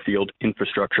and Brookfield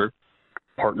Infrastructure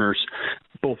Partners.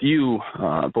 Both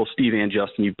Steve and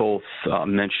Justin, you both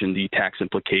mentioned the tax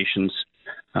implications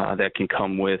that can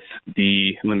come with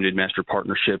the limited master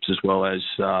partnerships, as well as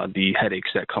the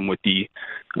headaches that come with the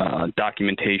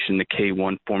documentation, the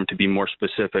K-1 form, to be more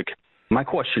specific. My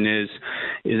question is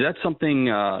that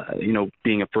something,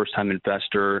 being a first-time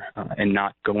investor and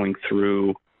not going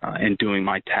through and doing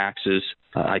my taxes,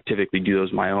 I typically do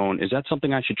those my own. Is that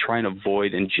something I should try and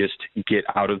avoid and just get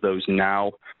out of those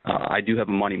now? I do have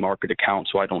a money market account,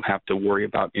 so I don't have to worry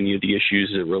about any of the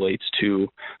issues as it relates to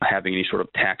having any sort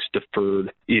of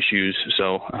tax-deferred issues.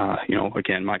 So,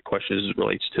 again, my question is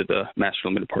relates to the master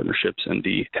limited partnerships and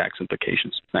the tax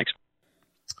implications. Thanks.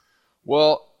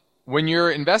 Well, when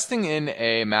you're investing in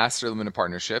a master limited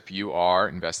partnership, you are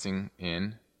investing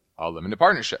in a limited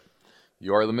partnership.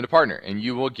 You are a limited partner, and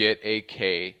you will get a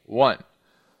K-1.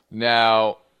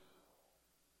 Now,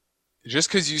 just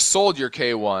because you sold your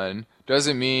K-1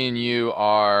 doesn't mean you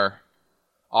are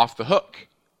off the hook.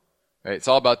 Right? It's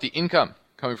all about the income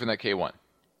coming from that K-1.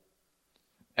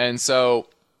 And so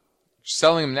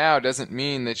selling them now doesn't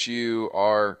mean that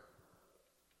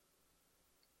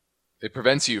it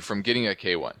prevents you from getting a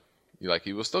K-1.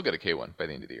 You will still get a K-1 by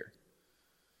the end of the year.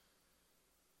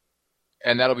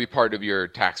 And that'll be part of your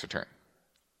tax return.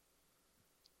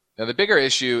 Now, the bigger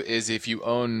issue is if you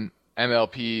own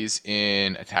MLPs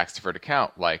in a tax-deferred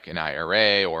account, like an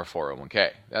IRA or a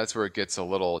 401k. That's where it gets a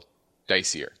little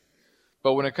dicier.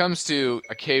 But when it comes to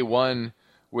a K-1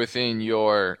 within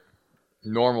your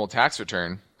normal tax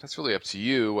return, that's really up to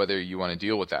you whether you want to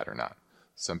deal with that or not.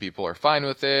 Some people are fine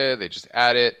with it. They just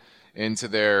add it into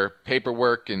their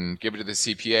paperwork and give it to the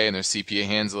CPA, and their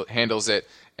CPA handles it,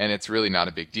 and it's really not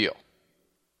a big deal.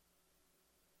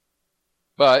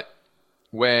 But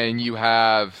when you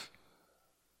have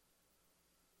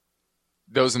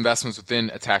those investments within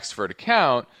a tax-deferred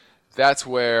account, that's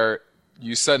where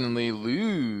you suddenly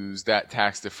lose that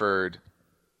tax-deferred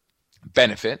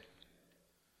benefit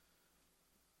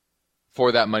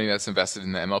for that money that's invested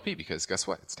in the MLP, because guess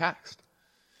what? It's taxed.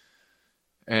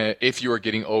 If you are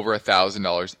getting over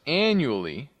 $1,000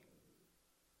 annually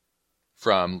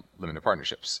from limited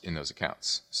partnerships in those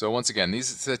accounts. So once again,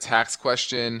 it's a tax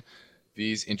question.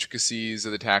 These intricacies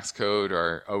of the tax code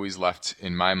are always left,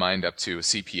 in my mind, up to a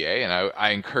CPA. And I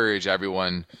encourage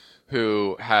everyone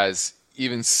who has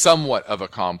even somewhat of a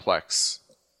complex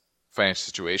financial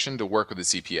situation to work with a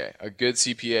CPA. A good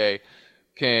CPA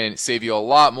can save you a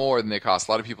lot more than they cost.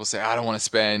 A lot of people say, I don't want to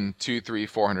spend $200,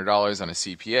 $300, $400 on a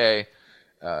CPA.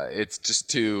 It's just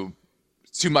too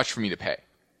much for me to pay.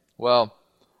 Well,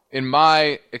 in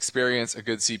my experience, a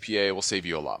good CPA will save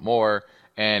you a lot more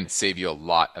and save you a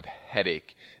lot of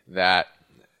headache that,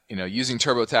 using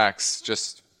TurboTax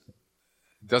just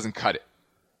doesn't cut it,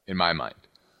 in my mind.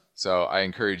 So I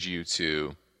encourage you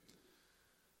to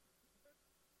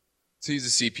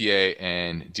use a CPA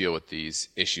and deal with these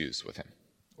issues with him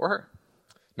or her.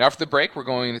 Now for the break, we're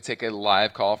going to take a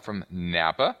live call from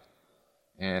Napa.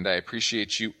 And I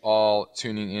appreciate you all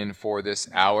tuning in for this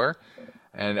hour.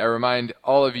 And I remind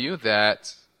all of you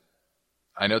that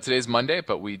I know today's Monday,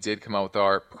 but we did come out with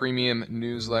our premium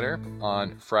newsletter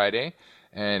on Friday.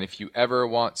 And if you ever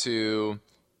want to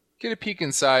get a peek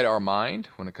inside our mind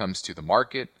when it comes to the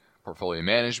market, portfolio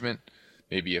management,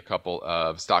 maybe a couple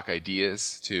of stock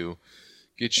ideas to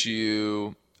get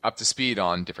you up to speed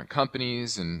on different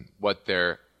companies and what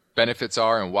their benefits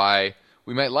are and why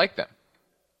we might like them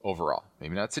overall.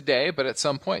 Maybe not today, but at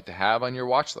some point to have on your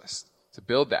watch list, to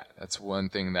build that. That's one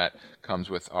thing that comes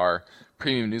with our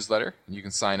premium newsletter. You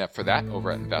can sign up for that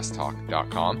over at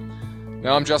investtalk.com.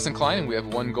 Now, I'm Justin Klein, and we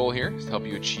have one goal here to help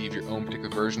you achieve your own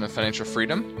particular version of financial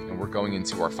freedom, and we're going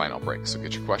into our final break. So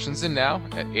get your questions in now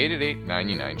at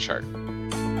 888-99-CHART.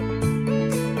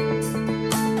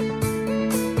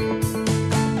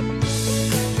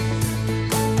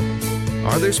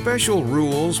 Are there special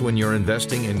rules when you're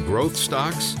investing in growth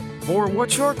stocks? Or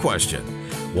what's your question?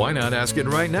 Why not ask it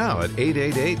right now at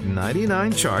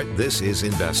 888-99-CHART. This is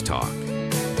Invest Talk.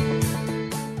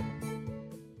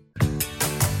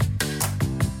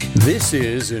 This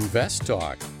is Invest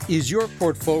Talk. Is your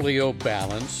portfolio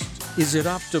balanced? Is it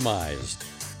optimized?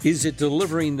 Is it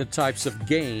delivering the types of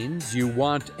gains you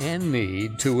want and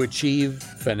need to achieve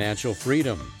financial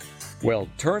freedom? Well,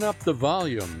 turn up the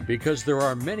volume because there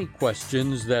are many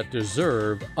questions that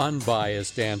deserve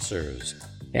unbiased answers.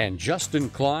 And Justin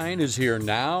Klein is here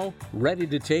now, ready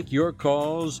to take your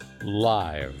calls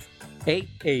live.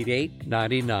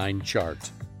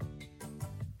 888-99-CHART.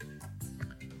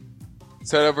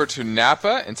 Let's head over to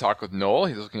Napa and talk with Noel.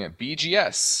 He's looking at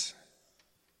BGS.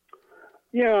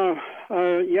 Yeah,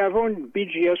 I've owned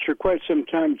BGS for quite some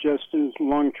time, Justin,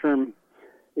 long-term,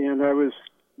 and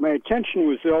my attention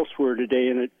was elsewhere today,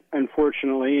 and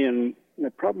unfortunately, and I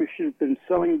probably should have been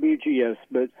selling BGS,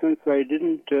 but since I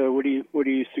didn't, what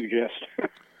do you suggest?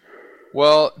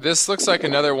 Well, this looks like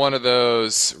another one of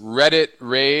those Reddit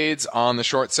raids on the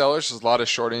short sellers. There's a lot of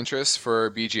short interest for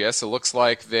BGS. It looks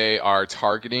like they are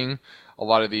targeting a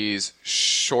lot of these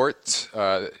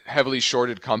heavily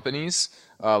shorted companies,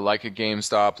 like a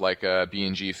GameStop, like a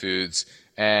B&G Foods,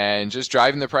 and just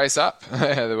driving the price up,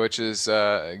 which is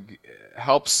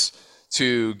helps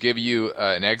to give you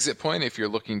an exit point if you're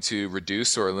looking to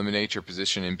reduce or eliminate your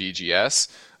position in BGS.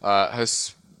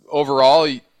 Overall,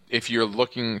 if you're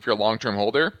a long-term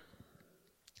holder,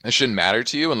 it shouldn't matter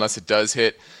to you unless it does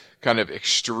hit kind of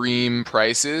extreme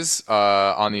prices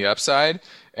on the upside.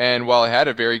 And while it had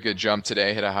a very good jump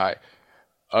today, hit a high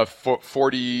of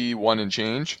 41 and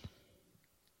change,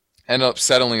 ended up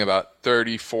settling about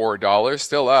 $34,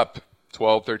 still up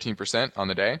 12-13% on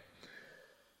the day.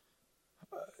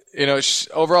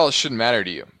 Overall, it shouldn't matter to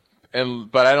you.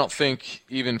 But I don't think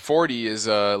even 40 is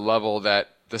a level that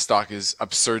the stock is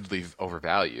absurdly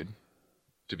overvalued,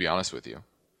 to be honest with you.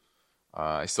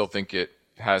 I still think it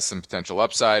has some potential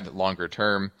upside longer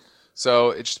term.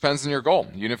 So it just depends on your goal.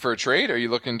 Unit for a trade, or are you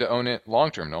looking to own it long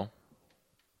term, Noel?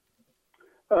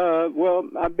 Well,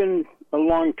 I've been a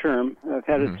long term. I've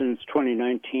had it since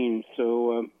 2019.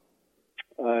 So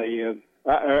I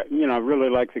really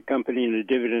like the company, and the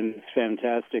dividend is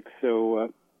fantastic.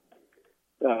 So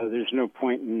there's no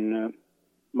point in,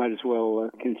 might as well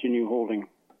continue holding.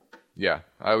 Yeah,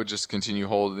 I would just continue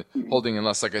holding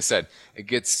unless, like I said,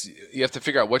 you have to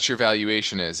figure out what your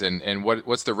valuation is and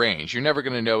what's the range. You're never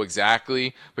going to know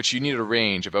exactly, but you need a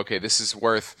range of, okay, this is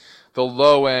worth the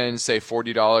low end, say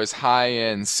 $40, high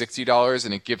end $60,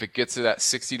 and if it gets to that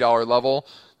 $60 level,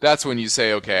 that's when you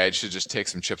say, okay, I should just take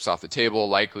some chips off the table.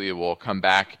 Likely it will come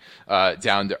back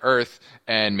down to earth,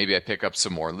 and maybe I pick up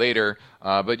some more later.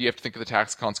 But you have to think of the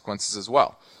tax consequences as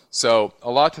well. So a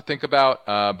lot to think about,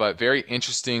 but very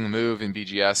interesting move in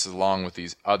BGS along with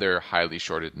these other highly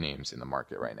shorted names in the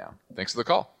market right now. Thanks for the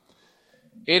call.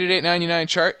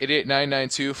 888-99-CHART,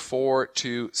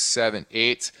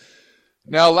 888-992-4278.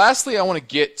 Now, lastly, I want to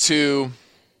get to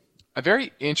a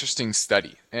very interesting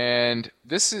study. And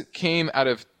this came out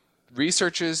of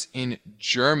researchers in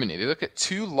Germany. They looked at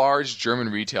 2 large German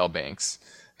retail banks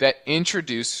that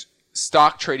introduced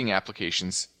stock trading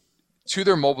applications to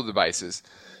their mobile devices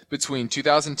between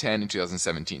 2010 and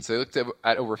 2017. So they looked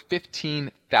at over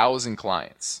 15,000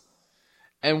 clients.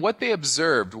 And what they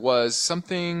observed was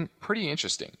something pretty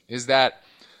interesting, is that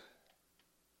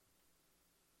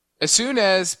as soon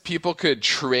as people could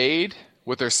trade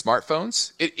with their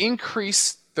smartphones, it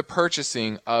increased the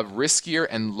purchasing of riskier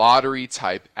and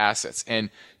lottery-type assets and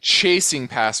chasing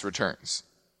past returns.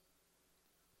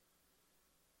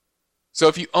 So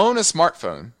if you own a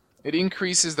smartphone, it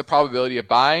increases the probability of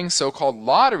buying so-called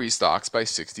lottery stocks by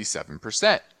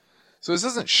 67%. So this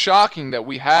isn't shocking that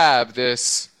we have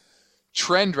this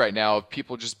trend right now of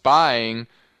people just buying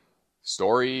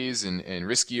stories and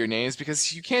riskier names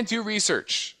because you can't do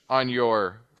research on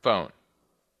your phone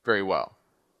very well.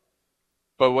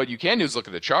 But what you can do is look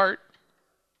at a chart.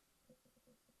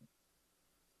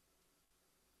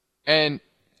 And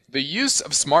the use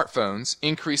of smartphones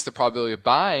increased the probability of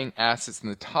buying assets in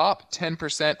the top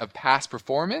 10% of past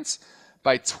performance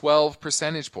by 12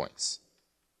 percentage points.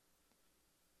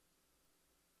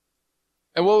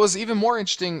 And what was even more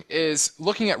interesting is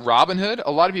looking at Robinhood.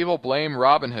 A lot of people blame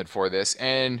Robinhood for this,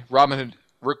 and Robinhood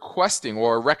requesting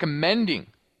or recommending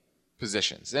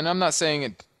positions. And I'm not saying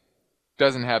it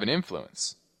doesn't have an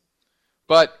influence.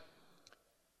 But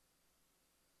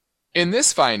in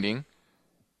this finding,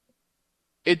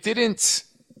 it didn't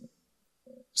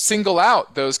single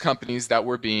out those companies that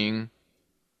were being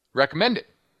recommended.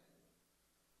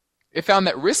 It found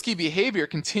that risky behavior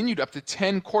continued up to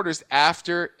 10 quarters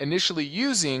after initially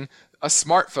using a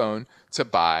smartphone to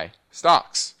buy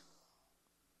stocks.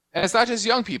 And it's not just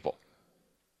young people.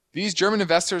 These German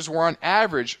investors were on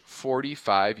average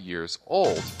 45 years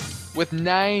old, with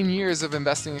 9 years of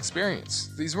investing experience.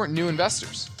 These weren't new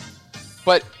investors.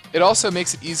 But it also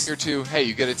makes it easier to, hey,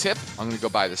 you get a tip, I'm going to go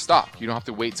buy the stock. You don't have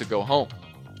to wait to go home.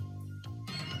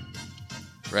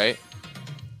 Right?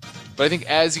 But I think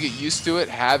as you get used to it,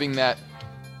 having that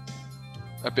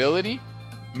ability,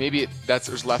 maybe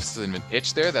there's less of an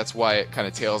itch there. That's why it kind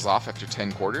of tails off after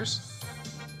 10 quarters.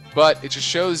 But it just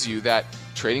shows you that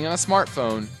trading on a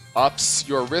smartphone ups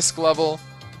your risk level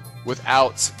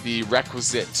without the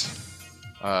requisite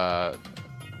time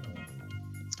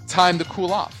to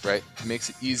cool off, right? It makes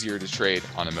it easier to trade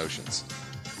on emotions.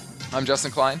 I'm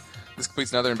Justin Klein. This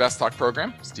completes another Invest Talk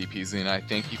program. Steve Peasley and I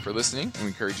thank you for listening, and we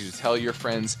encourage you to tell your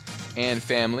friends and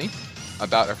family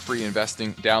about our free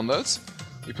investing downloads.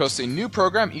 We post a new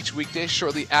program each weekday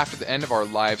shortly after the end of our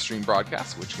live stream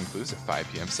broadcast, which concludes at 5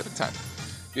 p.m. Pacific time.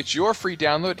 Get your free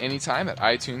download anytime at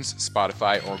iTunes,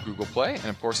 Spotify, or Google Play, and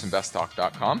of course,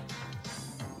 investtalk.com.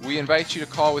 We invite you to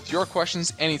call with your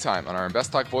questions anytime on our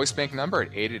Invest Talk voice bank number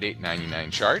at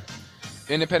 888-99-CHART.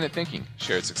 Independent thinking,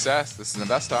 shared success. This is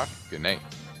Invest Talk. Good night.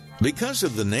 Because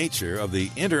of the nature of the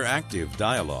interactive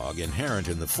dialogue inherent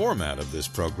in the format of this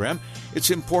program,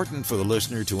 it's important for the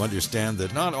listener to understand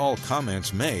that not all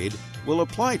comments made will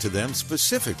apply to them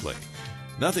specifically.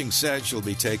 Nothing said shall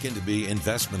be taken to be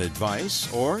investment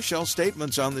advice, or shall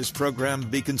statements on this program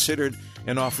be considered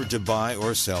an offer to buy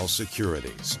or sell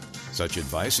securities. Such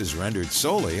advice is rendered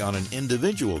solely on an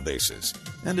individual basis,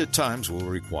 and at times will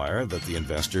require that the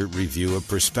investor review a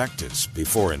prospectus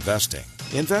before investing.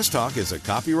 Invest Talk is a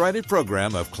copyrighted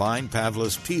program of Klein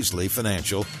Pavlis Peasley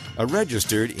Financial, a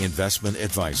registered investment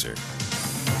advisor.